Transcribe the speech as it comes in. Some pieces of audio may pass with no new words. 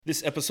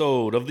This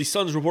episode of the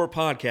Suns Report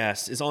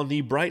podcast is on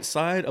the bright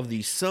side of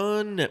the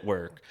Sun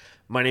Network.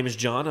 My name is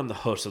John. I'm the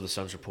host of the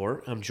Suns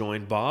Report. I'm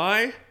joined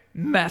by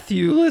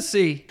Matthew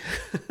Lissy.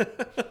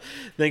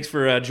 Thanks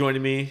for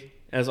joining me.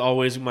 As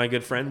always, my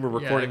good friend. We're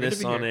recording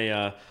this on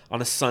a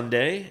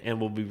Sunday,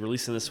 and we'll be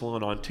releasing this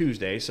one on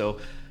Tuesday.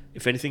 So,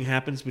 if anything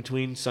happens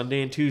between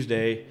Sunday and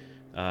Tuesday,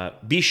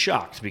 be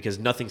shocked because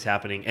nothing's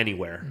happening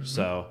anywhere. Mm-hmm.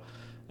 So,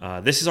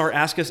 this is our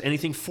Ask Us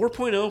Anything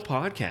 4.0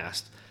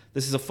 podcast.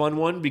 This is a fun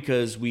one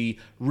because we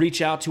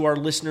reach out to our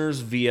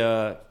listeners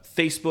via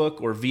Facebook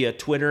or via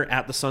Twitter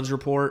at the Suns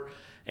Report,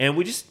 and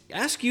we just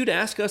ask you to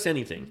ask us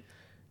anything.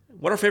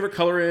 What our favorite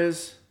color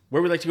is,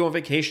 where we like to go on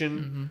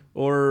vacation,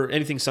 or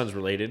anything Suns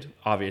related,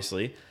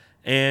 obviously.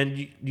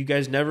 And you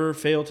guys never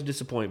fail to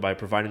disappoint by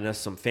providing us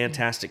some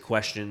fantastic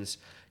questions.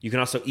 You can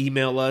also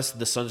email us,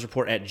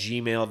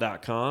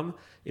 thesunsreport@gmail.com,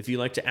 if you'd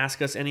like to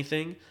ask us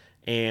anything.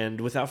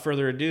 And without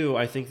further ado,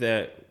 I think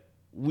that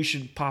we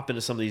should pop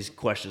into some of these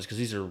questions because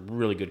these are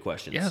really good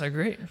questions. Yeah, they're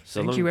great.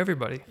 So thank you,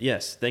 everybody.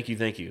 Yes, thank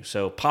you.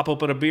 So pop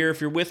open a beer if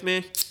you're with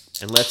me,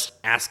 and let's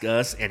ask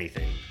us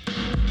anything.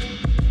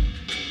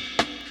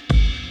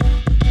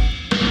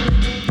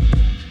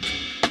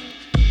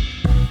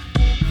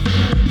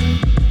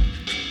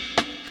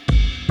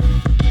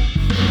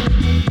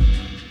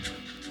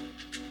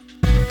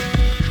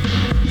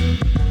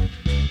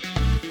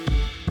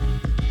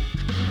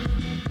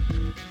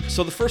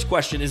 So the first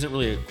question isn't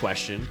really a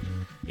question.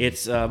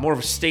 It's more of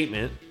a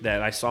statement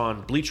that I saw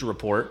on Bleacher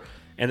Report,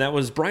 and that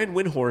was Brian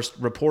Windhorst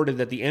reported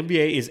that the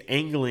NBA is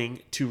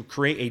angling to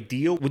create a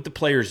deal with the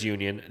Players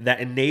Union that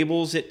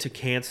enables it to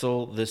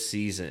cancel the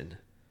season.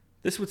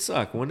 This would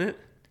suck, wouldn't it?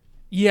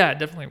 Yeah, it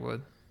definitely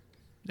would.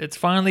 It's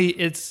finally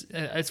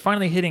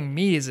hitting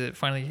me. Is it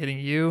finally hitting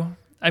you?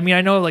 I mean,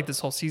 I know like this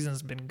whole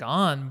season's been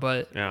gone,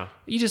 but yeah,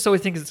 you just always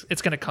think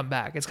it's going to come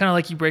back. It's kind of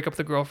like you break up with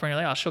a girlfriend.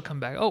 You're like, oh, she'll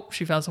come back. Oh,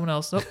 she found someone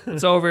else. Oh,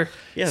 it's over.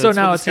 Yeah, so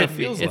now it's hitting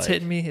me. It's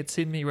hitting me. It's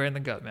hitting me right in the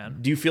gut, man.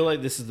 Do you feel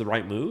like this is the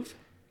right move?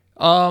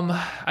 I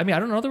mean, I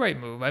don't know the right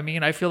move. I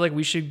mean, I feel like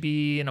we should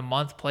be in a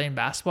month playing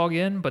basketball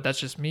again, but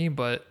that's just me.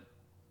 But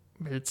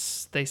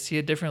they see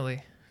it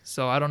differently.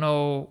 So I don't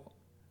know.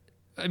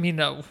 I mean,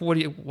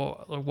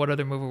 what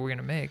other move are we going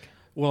to make?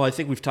 Well, I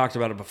think we've talked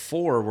about it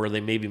before where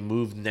they maybe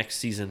move next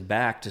season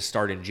back to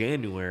start in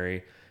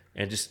January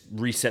and just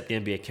reset the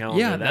NBA calendar.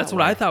 Yeah, that's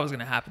what I thought was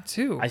going to happen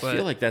too. I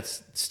feel like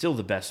that's still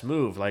the best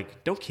move.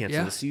 Like, don't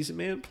cancel the season,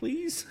 man,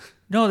 please.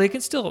 No, they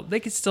can still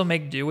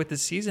make do with the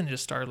season and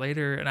just start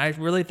later. And I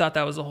really thought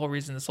that was the whole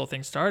reason this whole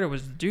thing started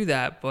was to do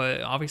that,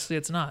 but obviously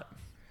it's not.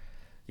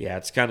 Yeah,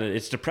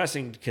 it's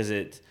depressing because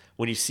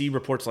when you see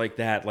reports like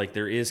that, like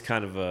there is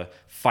kind of a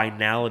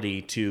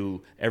finality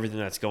to everything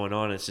that's going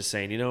on. It's just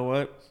saying, you know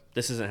what?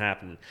 This isn't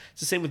happening.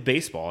 It's the same with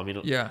baseball. I mean,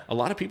 a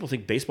lot of people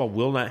think baseball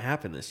will not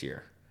happen this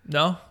year.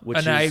 No,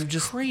 which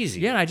is crazy.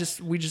 Yeah,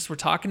 we just were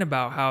talking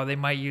about how they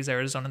might use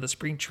Arizona, the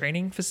spring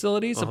training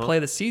facilities, to play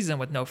the season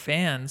with no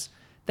fans.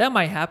 That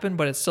might happen,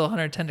 but it's still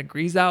 110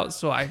 degrees out,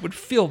 so I would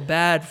feel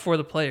bad for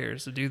the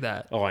players to do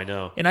that. Oh, I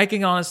know. And I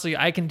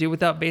can do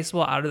without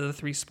baseball out of the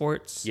three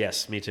sports.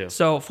 Yes, me too.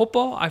 So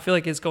football, I feel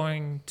like is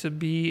going to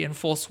be in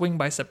full swing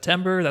by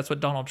September. That's what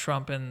Donald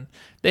Trump, and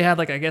they had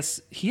I guess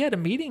he had a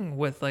meeting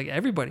with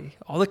everybody,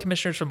 all the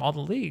commissioners from all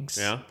the leagues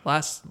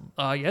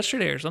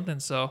yesterday or something.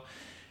 So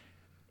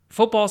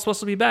football is supposed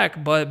to be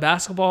back, but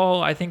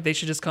basketball, I think they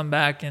should just come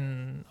back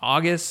in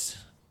August,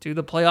 do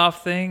the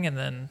playoff thing, and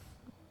then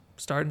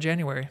start in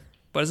January.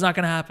 But it's not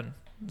going to happen.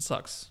 It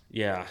sucks.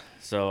 Yeah.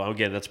 So,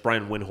 again, that's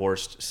Brian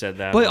Windhorst said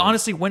that. But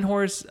honestly,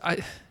 Windhorst,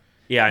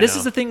 this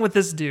is the thing with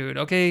this dude,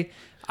 okay?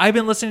 I've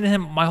been listening to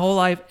him my whole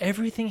life.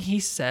 Everything he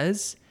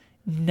says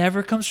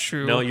never comes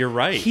true. No, you're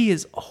right. He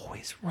is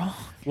always wrong.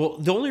 Well,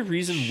 the only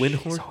reason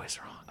Windhorst... He's always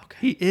wrong. Okay.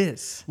 He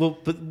is. Well,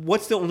 but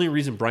what's the only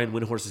reason Brian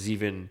Windhorst is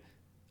even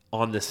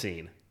on the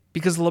scene?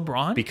 Because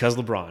LeBron? Because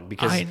LeBron.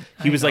 Because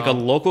he was like a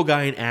local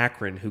guy in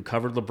Akron who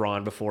covered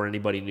LeBron before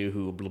anybody knew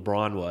who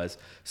LeBron was.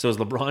 So as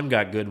LeBron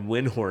got good,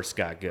 Windhorst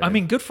got good. I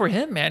mean, good for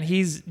him, man.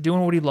 He's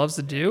doing what he loves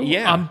to do.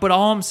 Yeah. But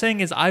all I'm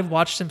saying is I've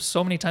watched him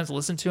so many times,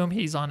 listen to him.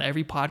 He's on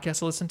every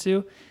podcast I listen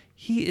to.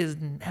 He is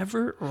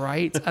never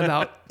right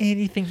about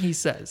anything he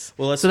says.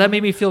 Well, so that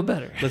made me feel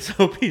better. Let's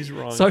hope he's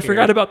wrong. So I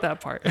forgot about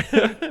that part.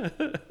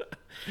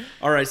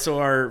 All right, so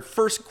our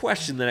first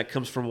question that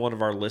comes from one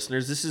of our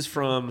listeners. This is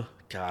from...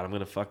 God, I'm going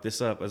to fuck this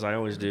up, as I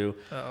always do.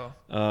 Uh-oh.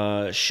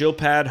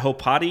 Shilpad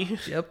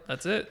Hopati. Yep,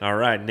 that's it. All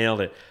right,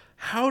 nailed it.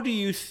 How do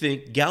you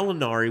think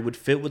Gallinari would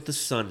fit with the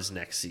Suns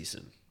next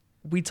season?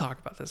 We talk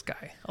about this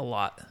guy a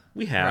lot.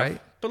 We have,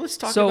 right? But let's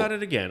talk about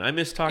it again. I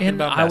miss talking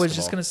about basketball. I was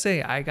just going to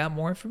say, I got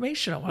more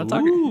information I want to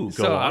talk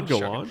about.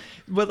 Go on.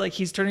 But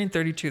he's turning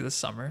 32 this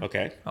summer.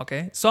 Okay.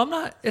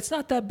 So it's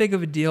not that big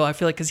of a deal, I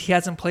feel like, because he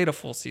hasn't played a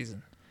full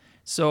season.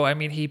 So, I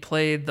mean, he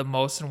played the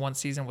most in one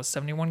season was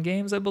 71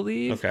 games, I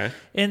believe. Okay.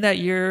 In that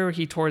year,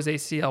 he tore his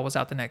ACL, was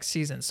out the next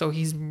season. So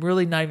he's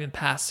really not even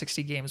past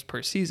 60 games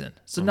per season.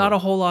 So not a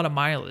whole lot of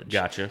mileage.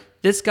 Gotcha.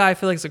 This guy, I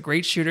feel like, is a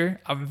great shooter,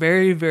 a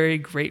very, very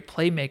great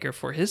playmaker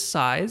for his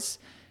size.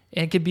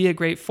 and could be a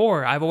great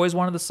 4. I've always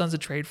wanted the Suns to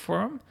trade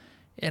for him,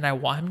 and I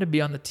want him to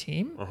be on the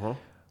team.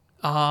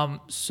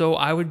 So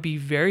I would be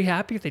very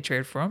happy if they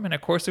traded for him. And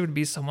of course, it would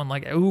be someone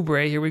like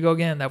Oubre. Here we go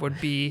again. That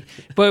would be,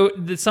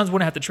 but the Suns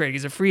wouldn't have to trade.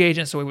 He's a free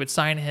agent, so we would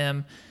sign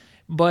him.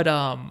 But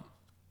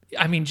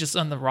I mean, just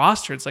on the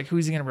roster, it's like,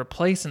 who's he going to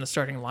replace in the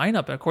starting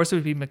lineup? And of course, it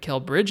would be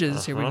Mikal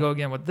Bridges. Here we go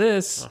again with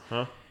this.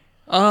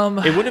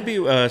 It wouldn't be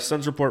a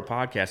Suns Report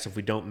podcast if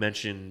we don't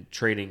mention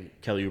trading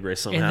Kelly Oubre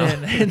somehow.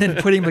 And then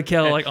putting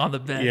Mikal like on the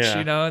bench,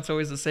 it's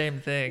always the same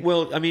thing.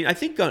 Well, I mean, I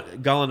think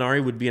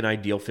Gallinari would be an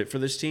ideal fit for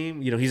this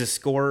team. He's a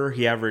scorer.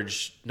 He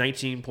averaged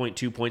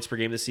 19.2 points per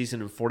game this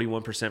season and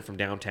 41% from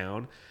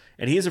downtown.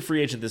 And he is a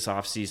free agent this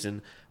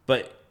offseason.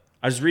 But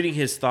I was reading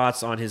his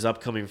thoughts on his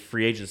upcoming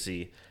free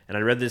agency, and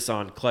I read this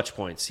on Clutch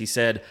Points. He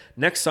said,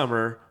 next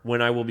summer,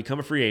 when I will become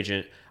a free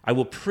agent, I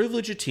will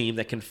privilege a team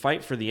that can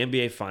fight for the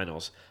NBA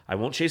Finals. I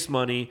won't chase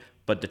money,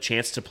 but the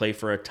chance to play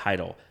for a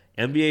title.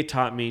 NBA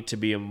taught me to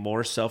be a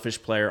more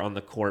selfish player on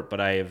the court, but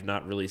I have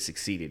not really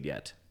succeeded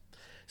yet.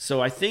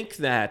 So I think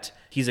that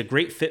he's a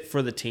great fit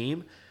for the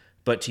team,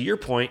 but to your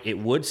point, it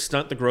would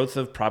stunt the growth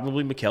of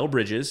probably Mikal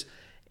Bridges,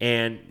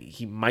 and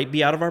he might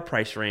be out of our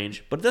price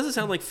range, but it doesn't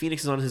sound like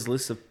Phoenix is on his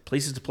list of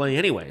places to play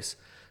anyways.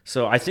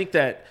 So I think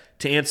that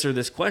to answer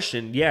this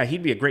question, yeah,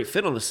 he'd be a great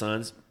fit on the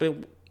Suns,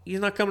 but he's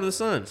not coming to the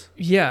Suns.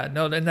 Yeah,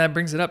 no, and that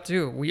brings it up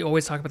too. We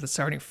always talk about the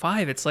starting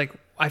 5. It's like,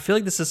 I feel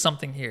like this is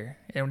something here,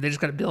 and they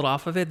just got to build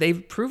off of it.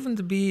 They've proven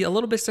to be a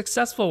little bit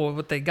successful with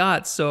what they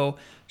got, so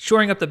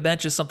shoring up the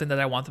bench is something that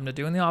I want them to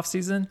do in the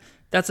offseason.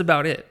 That's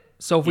about it.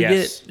 So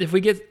if we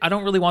get, I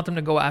don't really want them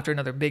to go after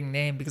another big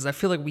name because I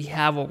feel like we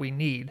have what we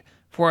need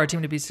for our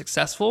team to be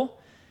successful.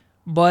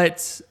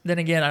 But then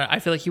again, I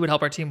feel like he would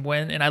help our team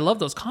win. And I love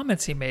those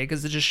comments he made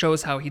because it just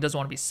shows how he doesn't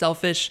want to be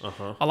selfish.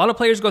 A lot of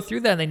players go through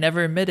that and they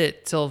never admit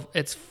it till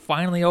it's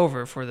finally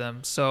over for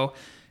them. So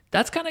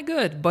that's kind of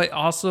good. But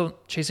also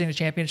chasing the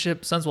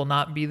championship, Suns will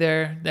not be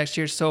there next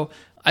year. So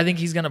I think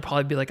he's going to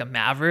probably be like a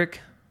Maverick.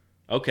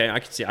 Okay, I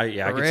can see. I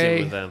can see him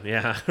with them.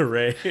 Yeah,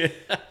 hooray.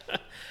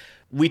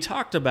 We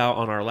talked about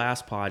on our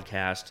last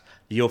podcast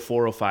the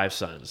 0405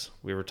 Suns.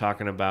 We were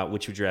talking about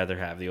which would you rather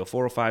have, the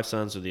 0405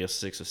 Suns or the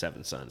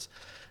 0607 Suns.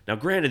 Now,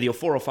 granted, the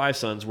 0405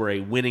 Suns were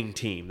a winning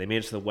team. They made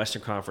it to the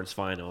Western Conference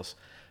Finals,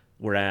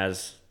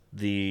 whereas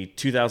the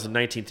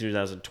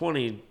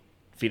 2019-2020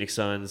 Phoenix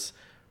Suns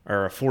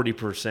are a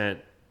 40%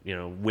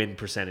 win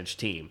percentage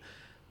team.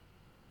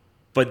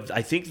 But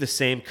I think the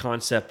same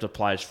concept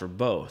applies for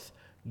both.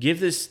 Give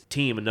this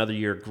team another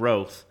year of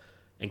growth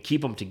and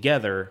keep them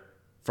together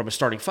from a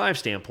starting 5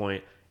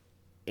 standpoint,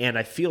 and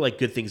I feel like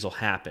good things will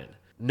happen.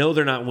 No,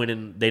 they're not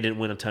winning. They didn't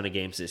win a ton of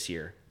games this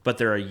year, but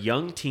they're a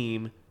young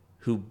team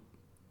who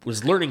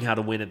was learning how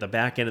to win at the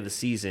back end of the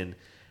season,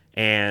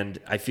 and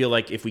I feel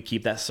like if we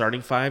keep that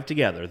starting 5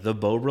 together, the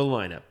Bobra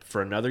lineup,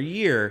 for another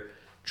year,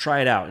 try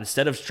it out.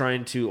 Instead of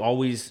trying to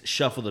always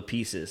shuffle the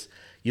pieces.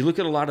 You look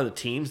at a lot of the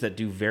teams that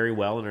do very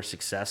well and are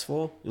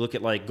successful. You look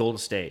at like Golden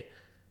State.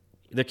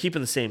 They're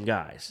keeping the same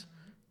guys.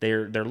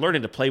 They're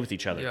learning to play with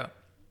each other. Yeah.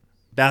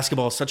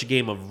 Basketball is such a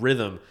game of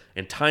rhythm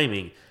and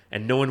timing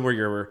and knowing where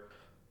your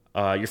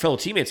fellow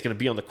teammate's going to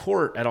be on the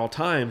court at all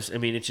times. I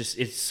mean,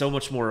 it's so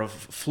much more of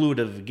fluid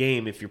of a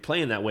game if you're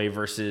playing that way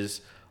versus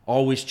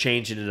always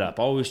changing it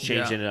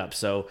up.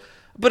 So,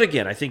 but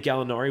again, I think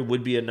Gallinari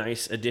would be a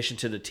nice addition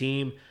to the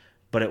team,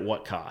 but at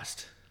what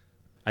cost?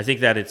 I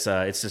think that it's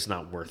just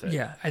not worth it.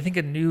 Yeah, I think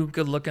a new,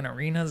 good-looking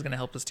arena is going to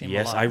help this team a lot.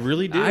 Yes, I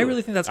really do. I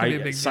really think that's going to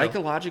be a big deal.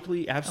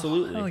 Psychologically,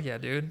 absolutely. Oh, hell yeah,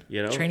 dude.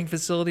 Training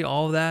facility,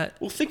 all of that.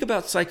 Well, think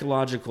about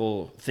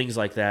psychological things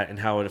like that and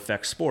how it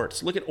affects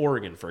sports. Look at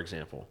Oregon, for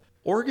example.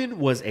 Oregon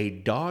was a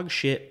dog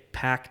shit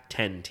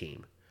Pac-10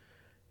 team.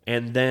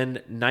 And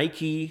then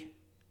Nike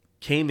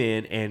came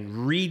in and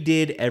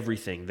redid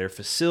everything. Their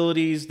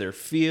facilities, their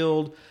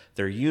field,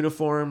 their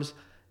uniforms.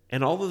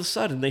 And all of a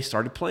sudden, they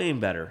started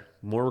playing better.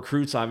 More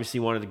recruits obviously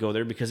wanted to go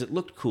there because it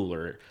looked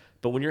cooler.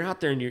 But when you're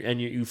out there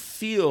and you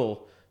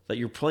feel that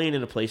you're playing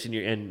in a place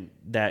and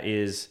that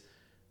is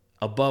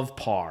above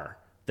par,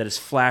 that is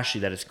flashy,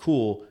 that is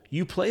cool,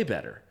 you play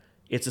better.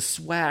 It's a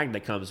swag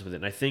that comes with it.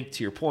 And I think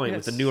to your point,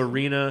 with the new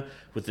arena,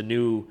 with the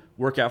new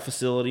workout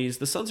facilities,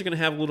 the Suns are going to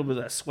have a little bit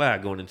of that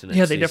swag going into next season.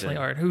 Yeah, they definitely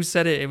are. Who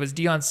said it? It was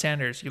Deion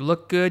Sanders. You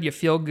look good, you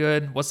feel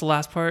good. What's the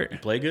last part? You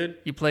play good?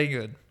 You play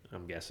good.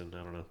 I'm guessing.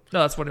 I don't know.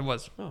 No, that's what it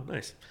was. Oh,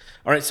 nice.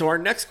 All right, so our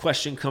next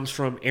question comes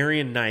from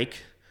Arian Nike.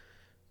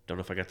 Don't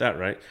know if I got that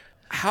right.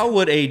 How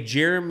would a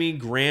Jeremy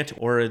Grant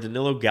or a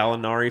Danilo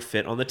Gallinari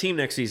fit on the team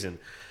next season?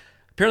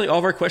 Apparently, all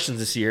of our questions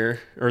this year,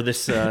 or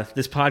this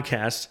this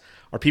podcast,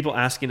 are people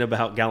asking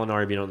about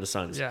Gallinari being on the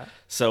Suns. Yeah.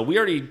 So we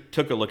already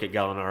took a look at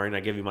Gallinari, and I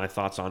gave you my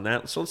thoughts on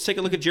that. So let's take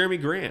a look at Jeremy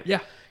Grant.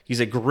 Yeah. He's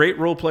a great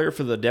role player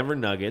for the Denver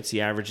Nuggets. He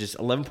averages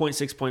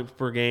 11.6 points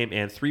per game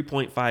and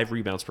 3.5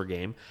 rebounds per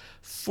game,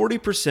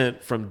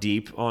 40% from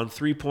deep on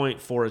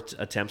 3.4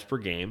 attempts per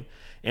game.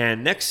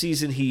 And next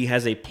season, he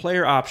has a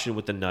player option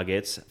with the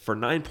Nuggets for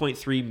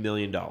 $9.3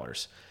 million.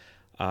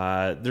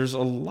 There's a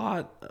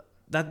lot.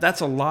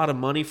 That's a lot of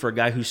money for a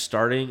guy who's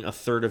starting a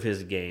third of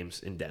his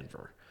games in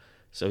Denver.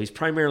 So he's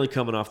primarily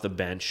coming off the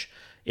bench.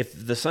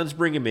 If the Suns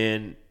bring him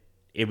in,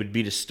 it would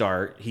be to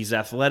start. He's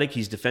athletic.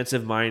 He's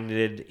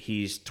defensive-minded.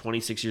 He's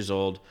 26 years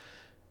old.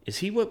 Is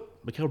he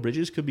what Mikal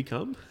Bridges could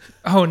become?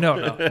 Oh, no,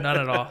 not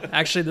at all.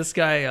 Actually, this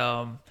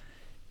guy,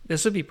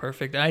 this would be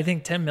perfect. I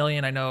think $10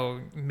 million, I know,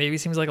 maybe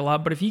seems like a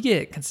lot, but if you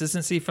get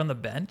consistency from the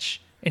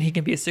bench and he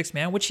can be a sixth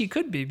man, which he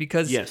could be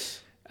because,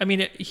 yes. I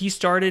mean,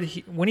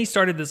 when he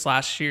started this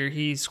last year,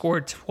 he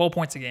scored 12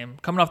 points a game.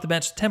 Coming off the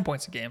bench, 10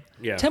 points a game.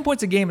 Yeah. 10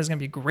 points a game is going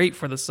to be great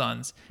for the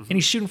Suns. Mm-hmm. And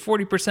he's shooting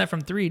 40%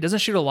 from three. He doesn't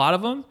shoot a lot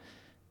of them,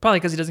 probably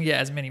because he doesn't get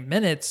as many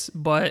minutes,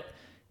 but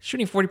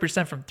shooting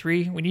 40% from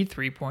three, we need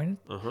 3-point.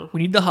 Uh-huh.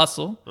 We need the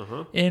hustle.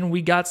 Uh-huh. And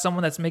we got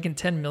someone that's making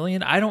 $10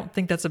 million. I don't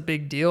think that's a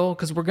big deal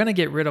because we're going to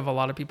get rid of a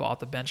lot of people off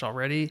the bench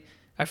already.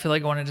 I feel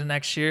like going into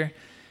next year.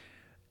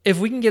 If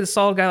we can get a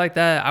solid guy like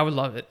that, I would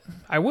love it.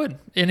 I would.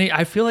 And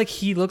I feel like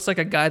he looks like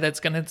a guy the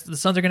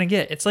Suns are going to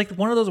get. It's like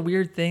one of those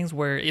weird things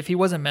where if he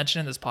wasn't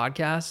mentioned in this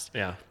podcast,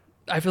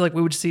 I feel like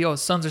we would see,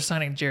 Suns are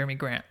signing Jeremy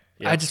Grant.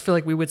 Yeah. I just feel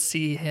like we would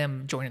see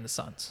him joining the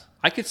Suns.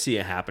 I could see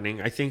it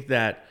happening. I think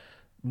that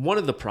one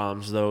of the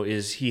problems, though,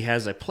 is he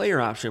has a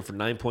player option for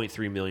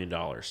 $9.3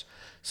 million.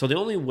 So the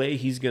only way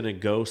he's going to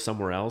go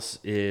somewhere else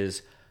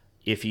is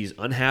if he's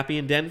unhappy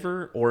in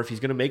Denver or if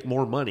he's going to make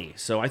more money.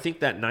 So I think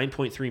that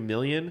 $9.3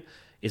 million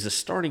is a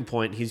starting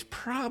point. He's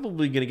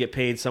probably going to get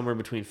paid somewhere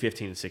between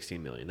 15 and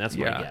 16 million. That's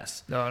my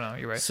guess. No,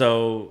 you're right.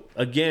 So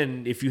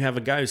again, if you have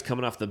a guy who's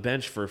coming off the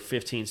bench for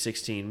 15,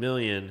 16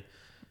 million,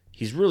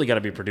 he's really got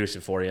to be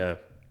producing for you.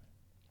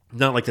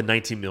 Not like the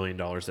 $19 million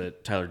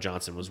that Tyler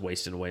Johnson was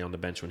wasting away on the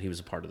bench when he was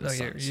a part of the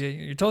Suns.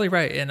 You're totally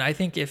right. And I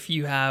think if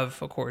you have,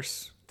 of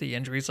course, the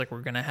injuries like we're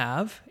going to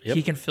have,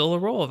 he can fill the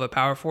role of a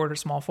power forward or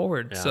small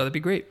forward. Yeah. So that'd be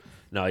great.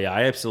 No, yeah,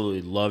 I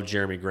absolutely love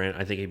Jeremy Grant.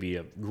 I think he'd be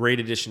a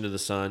great addition to the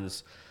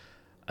Suns.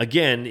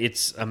 Again,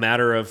 it's a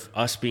matter of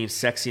us being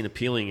sexy and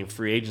appealing in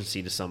free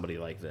agency to somebody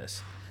like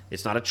this.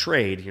 It's not a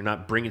trade. You're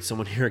not bringing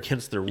someone here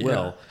against their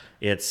will.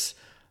 Yeah. It's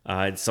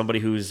somebody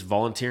who's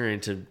volunteering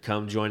to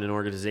come join an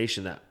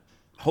organization that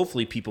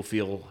hopefully people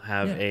feel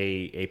have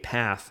a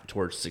path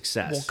towards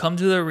success. We'll come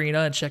to the arena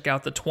and check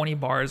out the 20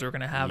 bars we're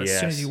going to have as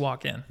soon as you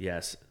walk in.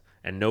 Yes,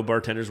 and no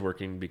bartenders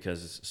working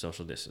because it's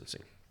social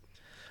distancing.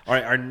 All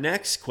right, our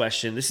next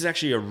question, this is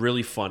actually a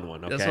really fun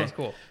one, okay? This one's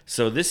cool.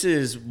 So this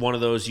is one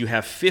of those, you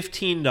have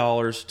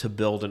 $15 to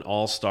build an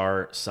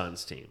all-star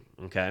Suns team,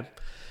 okay?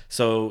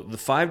 So the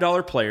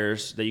 $5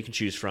 players that you can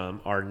choose from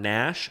are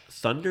Nash,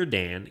 Thunder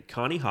Dan,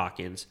 Connie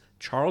Hawkins,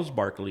 Charles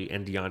Barkley,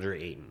 and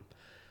DeAndre Ayton.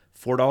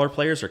 $4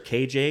 players are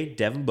KJ,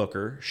 Devin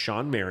Booker,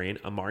 Sean Marion,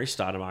 Amari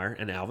Stoudemire,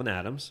 and Alvin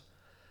Adams.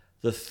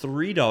 The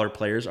 $3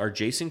 players are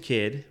Jason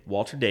Kidd,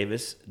 Walter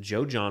Davis,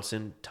 Joe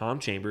Johnson, Tom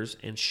Chambers,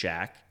 and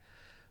Shaq.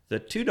 The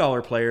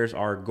 $2 players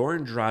are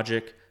Goran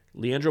Dragic,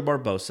 Leandro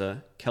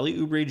Barbosa, Kelly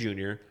Oubre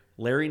Jr.,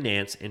 Larry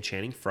Nance, and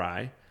Channing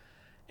Frye.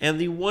 And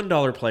the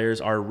 $1 players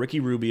are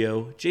Ricky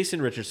Rubio,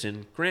 Jason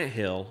Richardson, Grant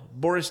Hill,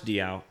 Boris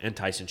Diaw, and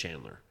Tyson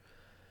Chandler.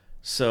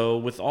 So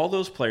with all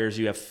those players,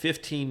 you have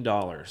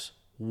 $15.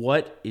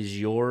 What is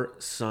your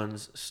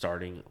Suns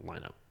starting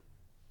lineup?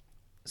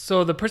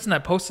 So the person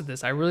that posted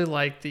this, I really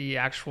like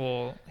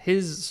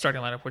his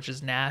starting lineup, which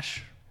is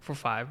Nash for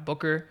 5,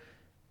 Booker,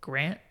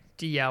 Grant,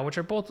 Diaw, which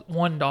are both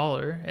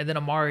 $1, and then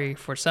Amari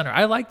for center.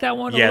 I like that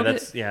one a little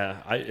bit.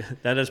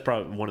 That is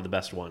probably one of the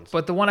best ones.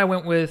 But the one I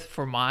went with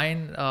for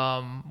mine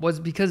was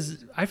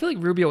because I feel like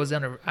Rubio was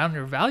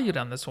undervalued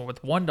on this one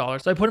with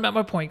 $1, so I put him at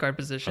my point guard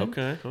position.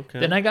 Okay.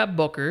 Then I got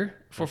Booker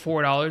for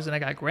 $4, and I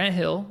got Grant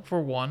Hill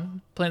for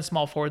 1, playing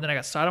small forward. Then I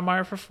got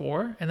Stoudemire for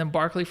 4, and then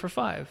Barkley for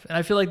 5. And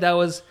I feel like that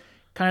was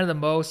kind of the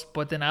most.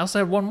 But then I also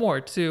had one more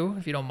too,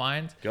 if you don't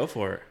mind. Go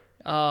for it.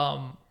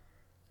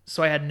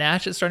 So I had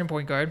Nash at starting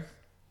point guard.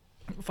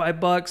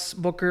 $5,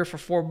 Booker for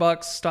 $4,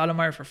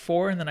 Stoudemire for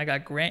 4, and then I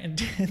got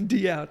Grant and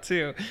Diaw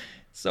too.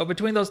 So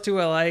between those two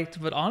I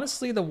liked, but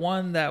honestly the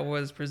one that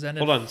was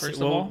presented first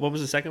of all. What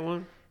was the second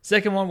one?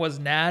 Second one was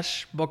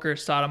Nash, Booker,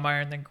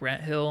 Stoudemire, and then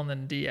Grant Hill, and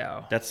then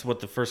Diaw. That's what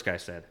the first guy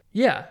said.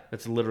 Yeah.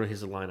 That's literally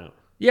his lineup.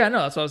 Yeah, no,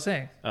 that's what I was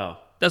saying. Oh.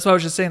 That's what I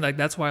was just saying. Like,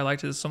 that's why I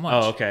liked it so much.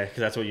 Oh, okay.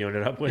 Because that's what you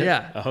ended up with?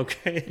 Yeah.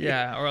 Okay.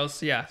 Yeah, or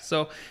else, yeah.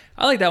 So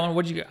I like that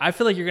one. I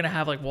feel like you're going to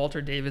have like Walter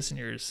Davis in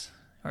yours.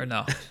 Or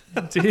no?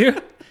 Do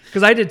you?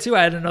 Because I did too.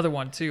 I had another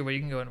one too, but you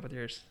can go in with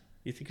yours.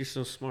 You think you're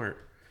so smart.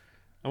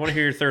 I want to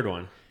hear your third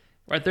one.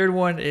 Our third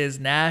one is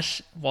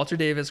Nash, Walter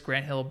Davis,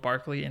 Grant Hill,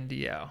 Barkley, and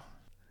Diaw.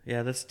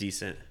 Yeah, that's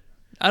decent.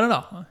 I don't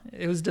know.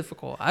 It was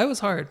difficult. I was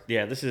hard.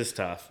 Yeah, this is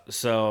tough.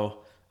 So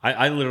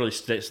I literally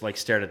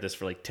stared at this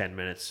for like 10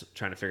 minutes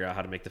trying to figure out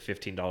how to make the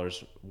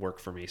 $15 work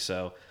for me.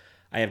 So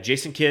I have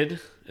Jason Kidd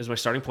as my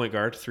starting point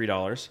guard,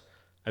 $3.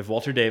 I have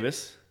Walter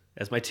Davis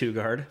as my 2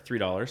 guard,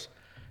 $3.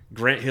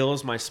 Grant Hill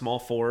is my small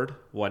forward,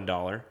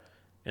 $1.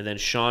 And then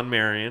Sean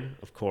Marion,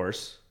 of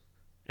course,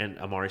 and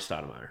Amari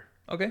Stoudemire.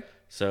 Okay.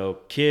 So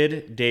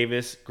Kidd,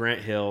 Davis,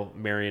 Grant Hill,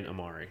 Marion,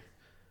 Amari.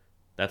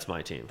 That's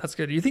my team. That's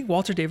good. Do you think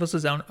Walter Davis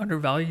was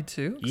undervalued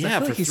too? Yeah,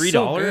 for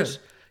 $3.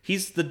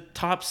 He's the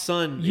top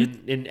Sun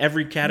in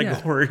every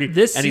category.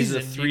 This and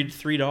season,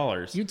 he's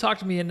 $3. You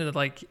talked me into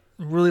like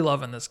really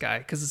loving this guy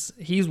because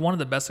he's one of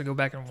the best to go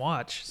back and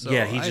watch. So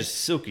yeah, he's just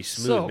silky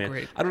smooth, so man.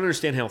 Great. I don't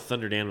understand how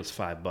Thunder Dan was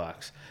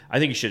 $5. I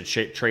think you should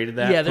have traded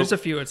that. Yeah, there's a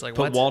few. It's like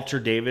put Walter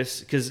Davis,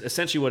 because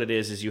essentially what it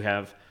is you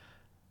have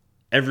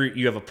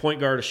a point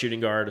guard, a shooting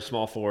guard, a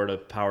small forward, a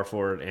power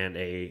forward, and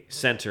a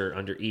center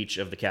under each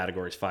of the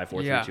categories 5,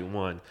 4, 3, 2,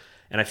 1.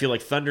 And I feel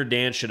like Thunder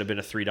Dan should have been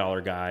a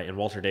 $3 guy, and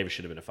Walter Davis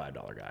should have been a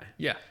 $5 guy.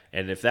 Yeah.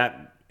 And if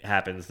that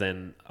happens,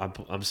 then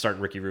I'm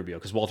starting Ricky Rubio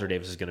because Walter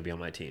Davis is going to be on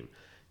my team.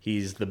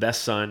 He's the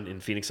best Sun in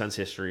Phoenix Suns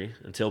history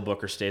until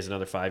Booker stays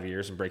another 5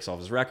 years and breaks all of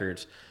his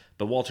records.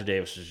 But Walter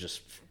Davis is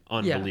just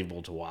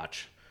unbelievable to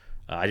watch.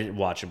 I didn't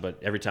watch him, but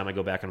every time I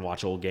go back and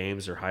watch old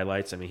games or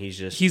highlights, I mean,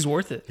 he's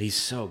worth it. He's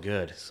so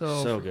good,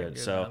 so good.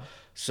 Man.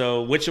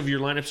 So which of your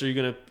lineups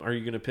are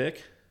you gonna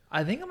pick?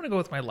 I think I'm gonna go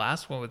with my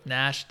last one with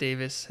Nash,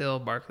 Davis, Hill,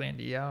 Barkley, and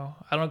Diaw.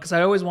 I don't know because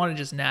I always wanted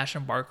just Nash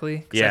and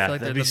Barkley. Yeah, I feel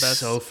like that'd they're be the best.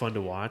 So fun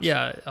to watch.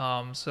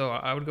 Yeah. So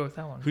I would go with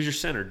that one. Who's your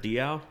center?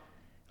 Diaw?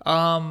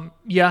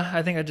 Yeah,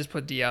 I think I just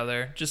put Diaw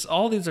there. Just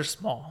all these are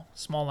small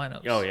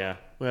lineups. Oh yeah.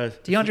 Well,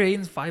 DeAndre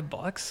Ayton's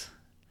 $5.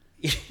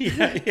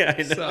 yeah,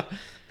 I know. So.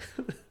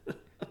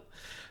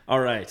 All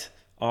right.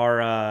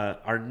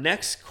 Our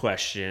next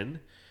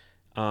question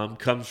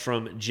comes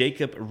from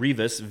Jacob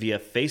Rivas via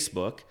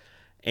Facebook,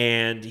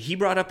 and he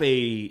brought up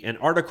an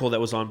article that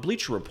was on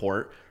Bleacher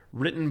Report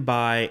written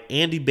by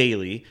Andy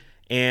Bailey,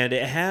 and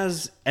it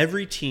has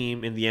every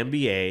team in the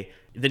NBA.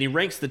 Then he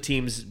ranks the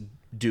teams'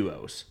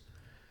 duos.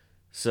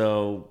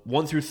 So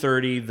 1 through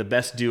 30, the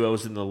best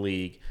duos in the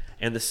league.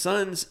 And the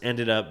Suns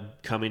ended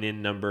up coming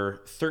in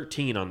number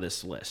 13 on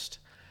this list.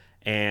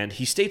 And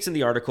he states in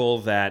the article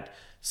that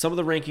some of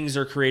the rankings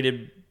are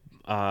created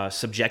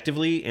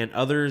subjectively and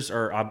others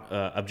are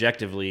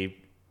objectively.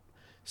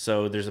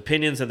 So there's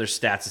opinions and there's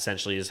stats,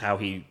 essentially, is how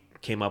he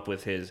came up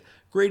with his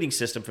grading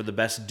system for the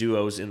best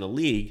duos in the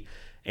league.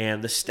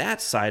 And the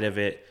stats side of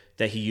it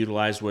that he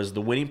utilized was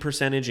the winning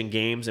percentage in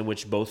games in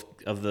which both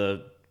of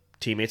the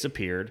teammates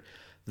appeared,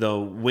 the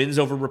wins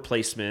over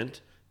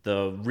replacement,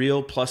 the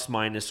real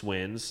plus-minus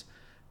wins,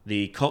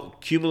 the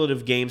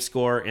cumulative game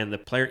score, and the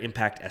player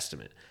impact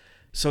estimate.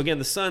 So again,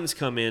 the Suns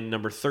come in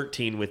number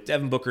 13 with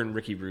Devin Booker and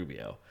Ricky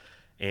Rubio.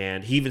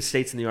 And he even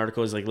states in the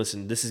article, he's like,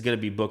 listen, this is going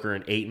to be Booker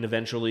and Ayton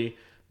eventually,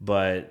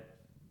 but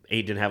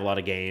Ayton didn't have a lot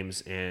of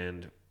games,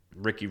 and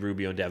Ricky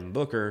Rubio and Devin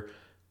Booker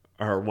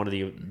are one of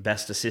the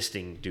best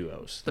assisting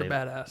duos. They're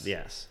badass.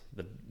 Yes,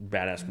 the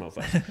badass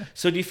mofos.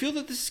 So do you feel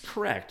that this is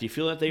correct? Do you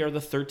feel that they are the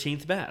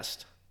 13th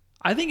best?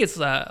 I think it's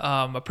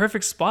a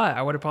perfect spot.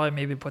 I would have probably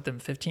maybe put them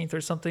 15th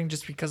or something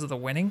just because of the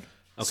winning.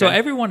 Okay. So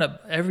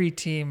every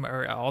team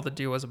or all the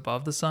duos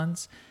above the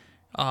Suns,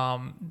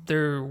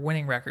 they're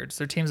winning records.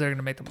 They're teams that are going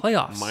to make the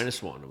playoffs.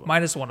 Minus one of them.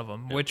 Minus one of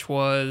them, yeah. Which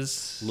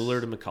was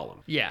Lillard and McCollum.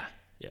 Yeah.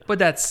 But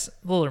that's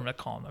Lillard and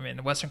McCollum. I mean,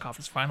 the Western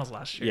Conference Finals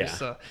last year. Yeah.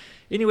 So,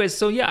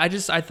 anyways,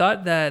 I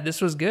thought that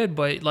this was good,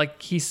 but like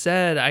he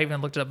said, I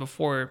even looked it up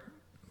before.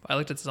 I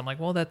looked at this. I'm like,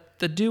 well, that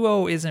the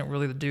duo isn't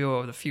really the duo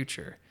of the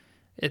future.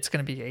 It's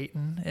going to be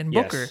Ayton and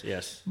Booker.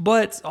 Yes.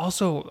 But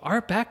also,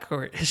 our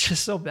backcourt is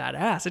just so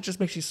badass. It just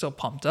makes you so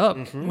pumped up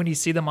when you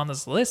see them on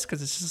this list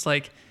because it's just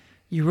like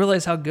you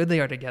realize how good they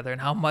are together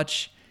and how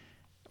much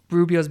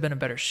Rubio's been a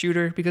better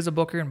shooter because of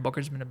Booker and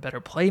Booker's been a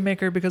better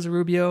playmaker because of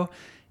Rubio.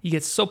 You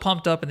get so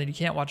pumped up and then you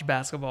can't watch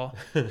basketball.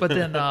 But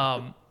then,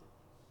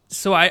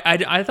 so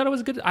I thought it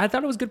was good. I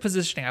thought it was good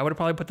positioning. I would have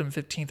probably put them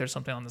 15th or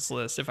something on this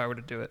list if I were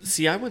to do it.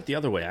 See, I went the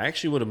other way. I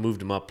actually would have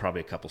moved them up probably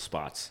a couple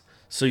spots.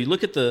 So you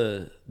look at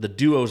the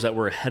duos that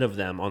were ahead of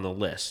them on the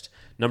list.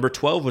 Number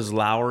 12 was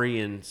Lowry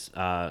and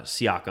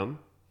Siakam,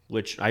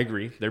 which I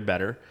agree, they're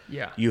better.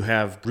 Yeah. You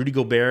have Rudy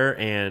Gobert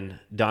and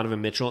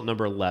Donovan Mitchell at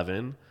number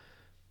 11,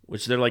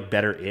 which they're like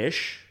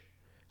better-ish.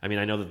 I mean,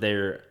 I know that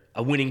they're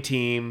a winning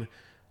team,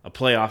 a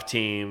playoff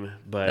team,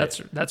 but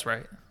that's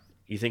right.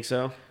 You think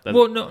so?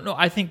 Well, no.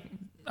 I think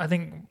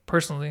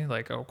personally,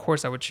 like, of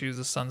course, I would choose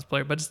the Suns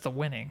player, but it's the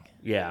winning.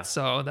 Yeah.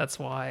 So that's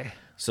why.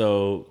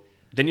 So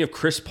then you have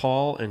Chris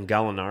Paul and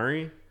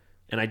Gallinari,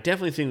 and I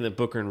definitely think that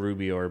Booker and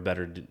Rubio are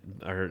better.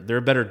 They're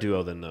a better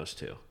duo than those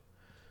two.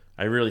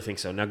 I really think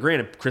so. Now,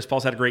 granted, Chris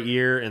Paul's had a great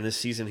year, and this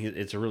season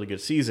it's a really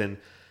good season,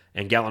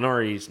 and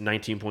Gallinari's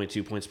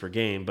 19.2 points per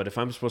game. But if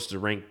I'm supposed to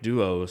rank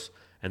duos,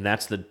 and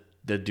that's the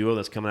duo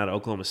that's coming out of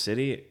Oklahoma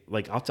City,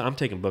 like I'm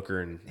taking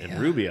Booker and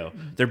Rubio.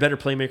 They're better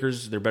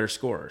playmakers. They're better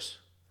scorers.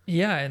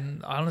 Yeah,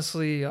 and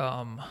honestly,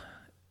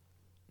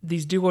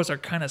 these duos are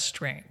kind of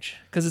strange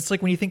because it's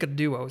like when you think of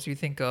duos, you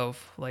think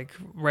of like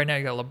right now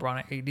you got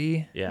LeBron and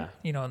AD. Yeah,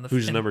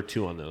 who's number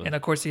 2 on those, and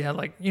of course you had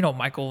like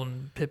Michael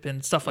and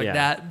Pippen, stuff like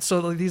that. So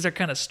like, these are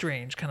kind of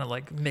strange, kind of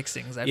like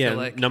mixings. I feel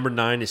like number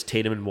 9 is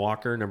Tatum and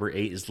Walker. Number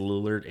 8 is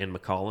Lillard and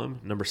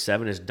McCollum. Number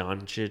 7 is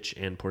Doncic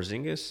and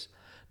Porzingis.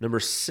 Number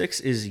 6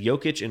 is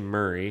Jokic and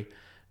Murray.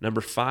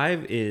 Number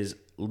 5 is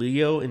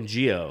Leo and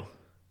Gio.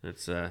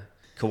 That's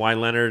Kawhi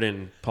Leonard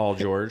and Paul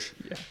George.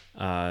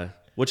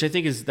 Which I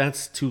think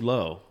that's too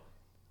low.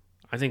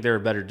 I think they're a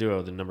better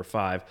duo than number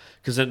 5.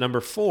 Because at number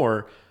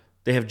 4,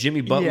 they have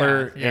Jimmy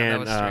Butler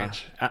and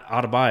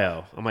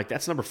Adebayo. I'm like,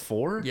 that's number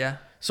 4? Yeah.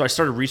 So I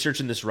started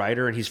researching this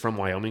writer, and he's from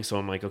Wyoming. So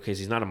I'm like, okay, so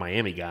he's not a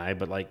Miami guy,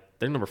 but like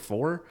they're number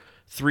 4.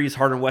 3 is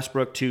Harden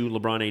Westbrook. 2,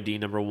 LeBron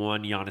AD. Number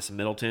 1, Giannis and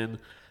Middleton.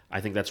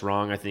 I think that's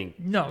wrong. I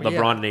think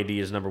LeBron and AD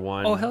is number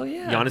 1. Oh, hell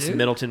yeah. Giannis and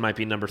Middleton might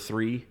be number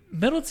 3.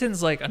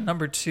 Middleton's like a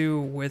number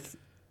 2 with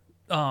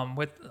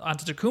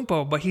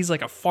Antetokounmpo, but he's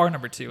like a far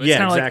number 2. It's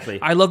yeah, exactly.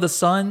 Like, I love the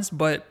Suns,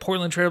 but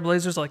Portland Trail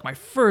Blazers are like my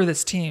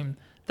furthest team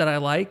that I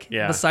like.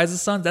 Yeah. Besides the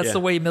Suns, that's the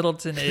way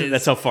Middleton is.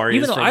 That's how far he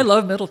is. Even though I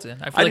love Middleton,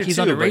 I feel like he's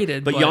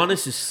underrated. But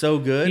Giannis is so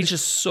good. He's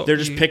just so. They're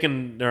just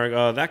picking that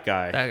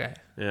guy. That guy.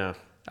 Yeah.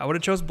 I would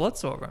have chose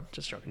Bledsoe over him.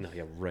 Just joking. No,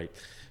 yeah, right.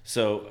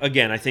 So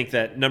again, I think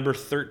that number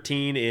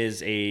 13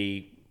 is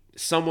a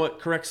somewhat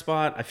correct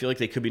spot. I feel like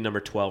they could be number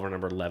 12 or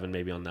number 11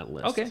 maybe on that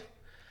list. Okay.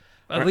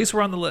 At least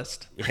we're on the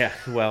list. Yeah.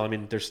 Well, I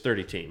mean, there's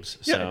 30 teams,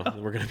 so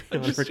we're going to be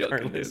on it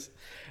regardless.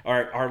 All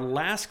right. Our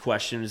last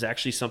question is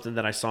actually something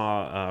that I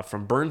saw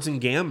from Burns and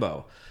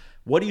Gambo.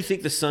 What do you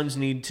think the Suns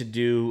need to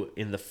do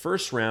in the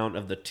first round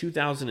of the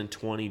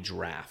 2020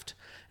 draft?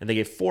 And they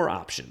gave 4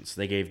 options.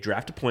 They gave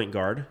draft a point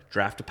guard,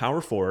 draft a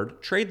power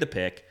forward, trade the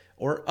pick,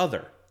 or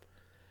other.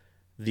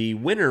 The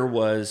winner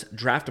was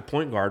draft a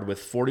point guard with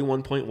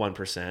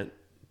 41.1%,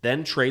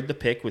 then trade the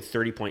pick with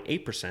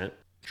 30.8%,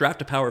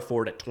 draft a power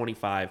forward at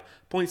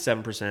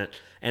 25.7%,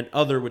 and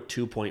other with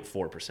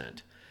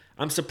 2.4%.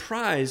 I'm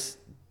surprised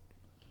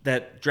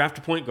that draft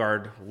a point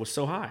guard was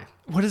so high.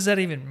 What does that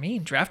even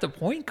mean? Draft a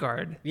point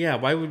guard? Yeah,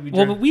 why would we?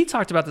 Well, we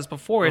talked about this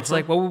before. It's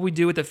like, what would we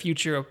do with the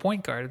future of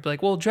point guard? It'd be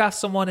like, well, draft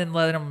someone and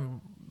let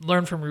them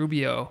learn from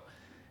Rubio.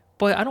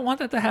 But I don't want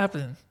that to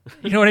happen.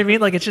 You know what I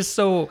mean? Like, it's just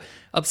so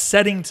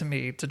upsetting to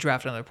me to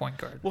draft another point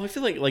guard. Well, I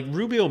feel like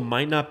Rubio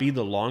might not be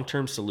the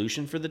long-term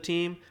solution for the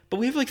team, but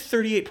we have like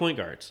 38 point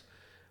guards.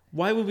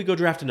 Why would we go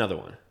draft another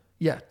one?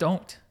 Yeah,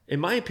 don't. In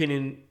my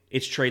opinion,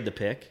 it's trade the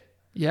pick.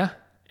 Yeah.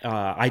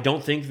 I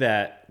don't think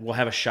that we'll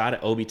have a shot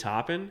at Obi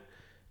Toppin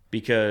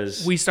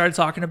because we started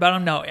talking about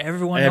him. Now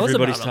everyone knows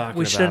about him.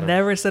 We should have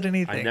never said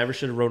anything. I never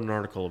should have wrote an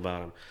article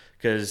about him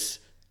because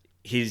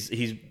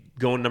he's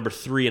going number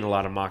 3 in a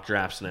lot of mock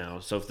drafts now.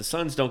 So if the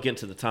Suns don't get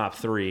into the top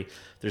 3,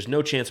 there's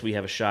no chance we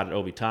have a shot at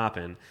Obi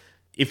Toppin.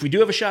 If we do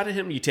have a shot at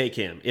him, you take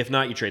him. If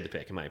not, you trade the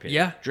pick, in my opinion.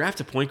 Yeah. Draft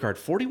a point guard.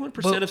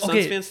 41% of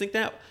Suns fans think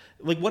that.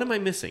 Like, what am I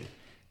missing?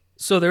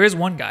 So there is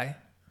one guy,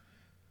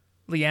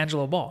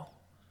 LiAngelo Ball.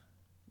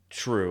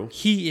 True.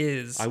 He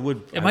is.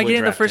 Am I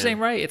getting the first name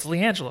right? It's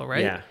LiAngelo,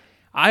 right? Yeah.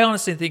 I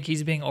honestly think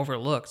he's being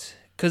overlooked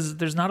because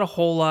there's not a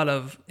whole lot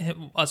of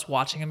us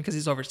watching him because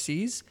he's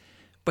overseas,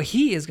 but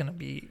he is going to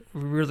be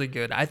really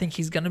good. I think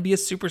he's going to be a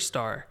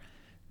superstar.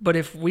 But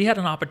if we had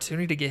an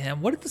opportunity to get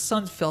him, what if the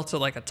Suns fell to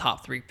like a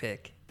top 3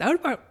 pick? That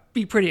would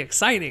be pretty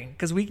exciting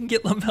because we can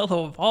get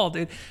LaMelo Ball,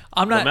 dude.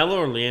 LaMelo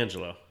or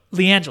LiAngelo?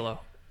 LiAngelo.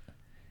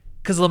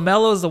 Because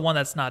LaMelo is the one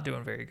that's not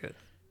doing very good.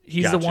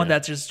 He's Gotcha. the one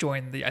that just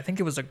joined I think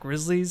it was the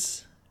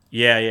Grizzlies.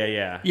 Yeah.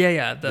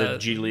 Yeah. The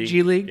G League.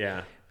 G League.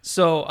 Yeah.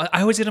 So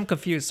I always get them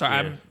confused.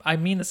 Sorry, I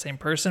mean the same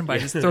person,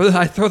 but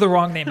I throw the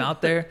wrong name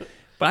out there.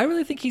 But I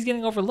really think he's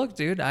getting overlooked,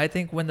 dude. I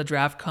think when the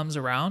draft comes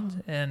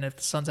around, and if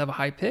the Suns have a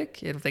high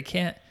pick, if they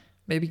can't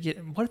maybe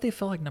get, what if they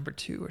fell like number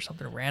 2 or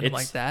something random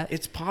like that?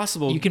 It's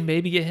possible. You can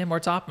maybe get him or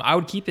top him. I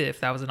would keep it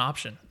if that was an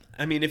option.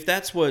 I mean, if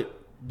that's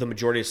what the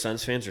majority of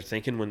Suns fans are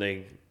thinking when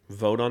they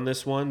vote on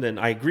this one, then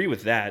I agree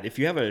with that. If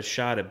you have a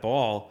shot at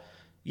Ball,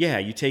 yeah,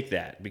 you take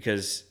that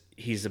because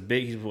he's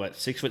what,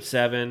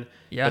 6'7",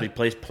 but he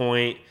plays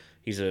point.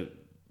 He's a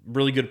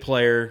really good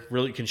player,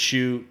 really can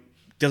shoot.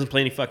 Doesn't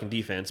play any fucking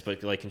defense,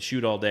 but like can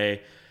shoot all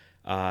day.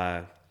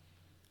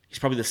 He's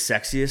probably the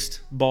sexiest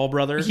Ball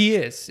brother. He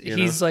is.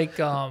 He's like,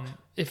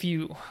 if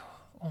you,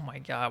 oh my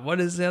God, what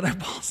is the other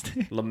Ball's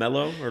name?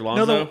 LaMelo or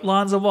Lonzo? No,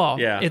 Lonzo Ball.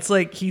 Yeah. It's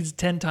like he's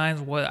 10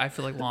 times what I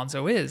feel like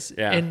Lonzo is.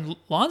 Yeah. And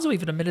Lonzo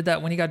even admitted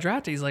that when he got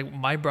drafted. He's like,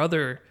 my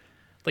brother,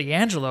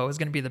 LiAngelo, is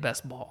going to be the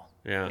best Ball.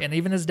 Yeah. And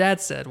even his dad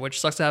said,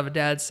 which sucks to have a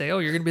dad say, oh,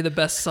 you're going to be the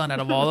best son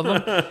out of all of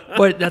them.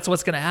 But that's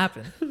what's going to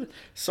happen.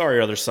 Sorry,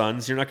 other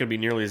sons. You're not going to be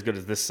nearly as good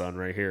as this son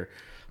right here.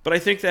 But I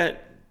think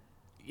that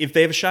if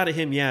they have a shot at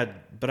him, yeah,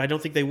 but I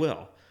don't think they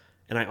will.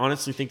 And I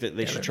honestly think that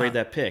they should trade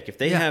that pick. If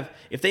they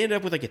end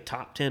up with like a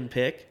top 10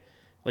 pick,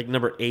 like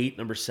number 8,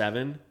 number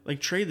 7, like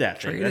trade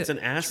that thing. That's an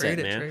asset,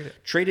 man.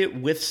 Trade it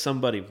with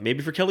somebody.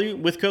 Maybe Kelly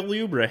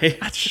Oubre.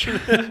 That's true.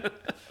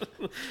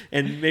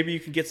 And maybe you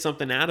can get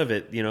something out of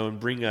it, and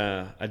bring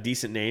a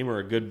decent name or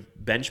a good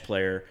bench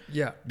player.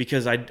 Yeah.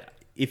 Because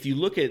if you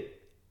look at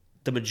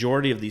the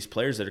majority of these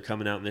players that are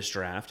coming out in this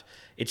draft,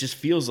 it just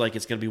feels like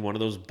it's going to be one of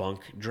those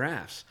bunk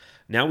drafts.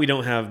 Now we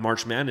don't have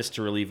March Madness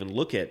to really even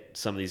look at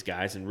some of these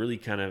guys and really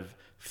kind of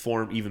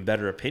form even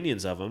better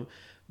opinions of them.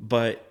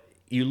 But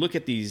you look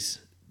at these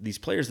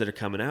players that are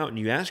coming out and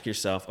you ask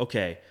yourself,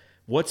 okay,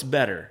 what's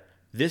better,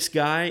 this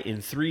guy in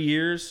 3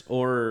 years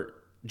or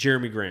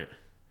Jeremy Grant?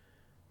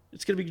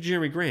 It's going to be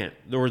Jeremy Grant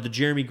or the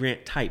Jeremy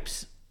Grant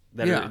types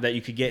that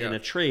you could get in a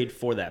trade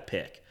for that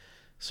pick.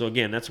 So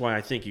again, that's why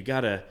I think you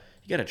gotta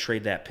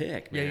trade that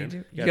pick, man. Yeah, you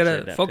do. You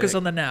gotta focus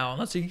on the now,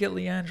 unless you can get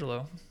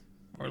LiAngelo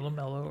or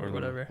LaMelo or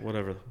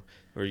whatever.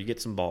 Or you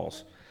get some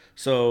balls.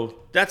 So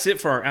that's it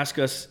for our Ask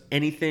Us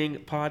Anything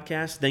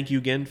podcast. Thank you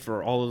again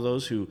for all of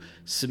those who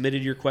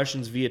submitted your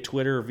questions via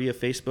Twitter or via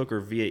Facebook or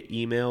via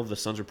email,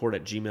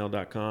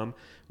 thesunsreport@gmail.com.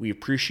 We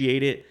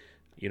appreciate it.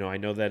 I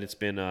know that it's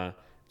been an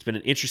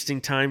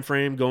interesting time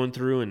frame going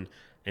through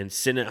and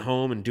sitting at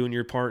home and doing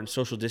your part in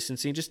social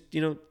distancing. Just,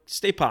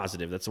 stay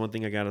positive. That's one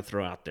thing I got to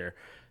throw out there.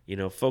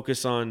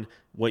 Focus on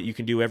what you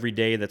can do every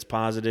day that's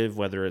positive,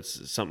 whether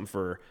it's something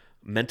for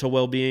mental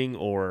well-being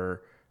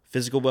or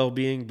physical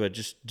well-being, but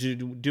just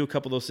do a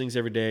couple of those things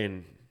every day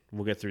and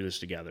we'll get through this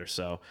together.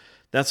 So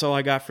that's all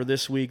I got for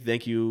this week.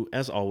 Thank you,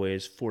 as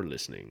always, for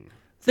listening.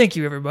 Thank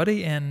you,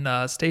 everybody,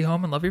 and stay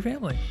home and love your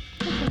family.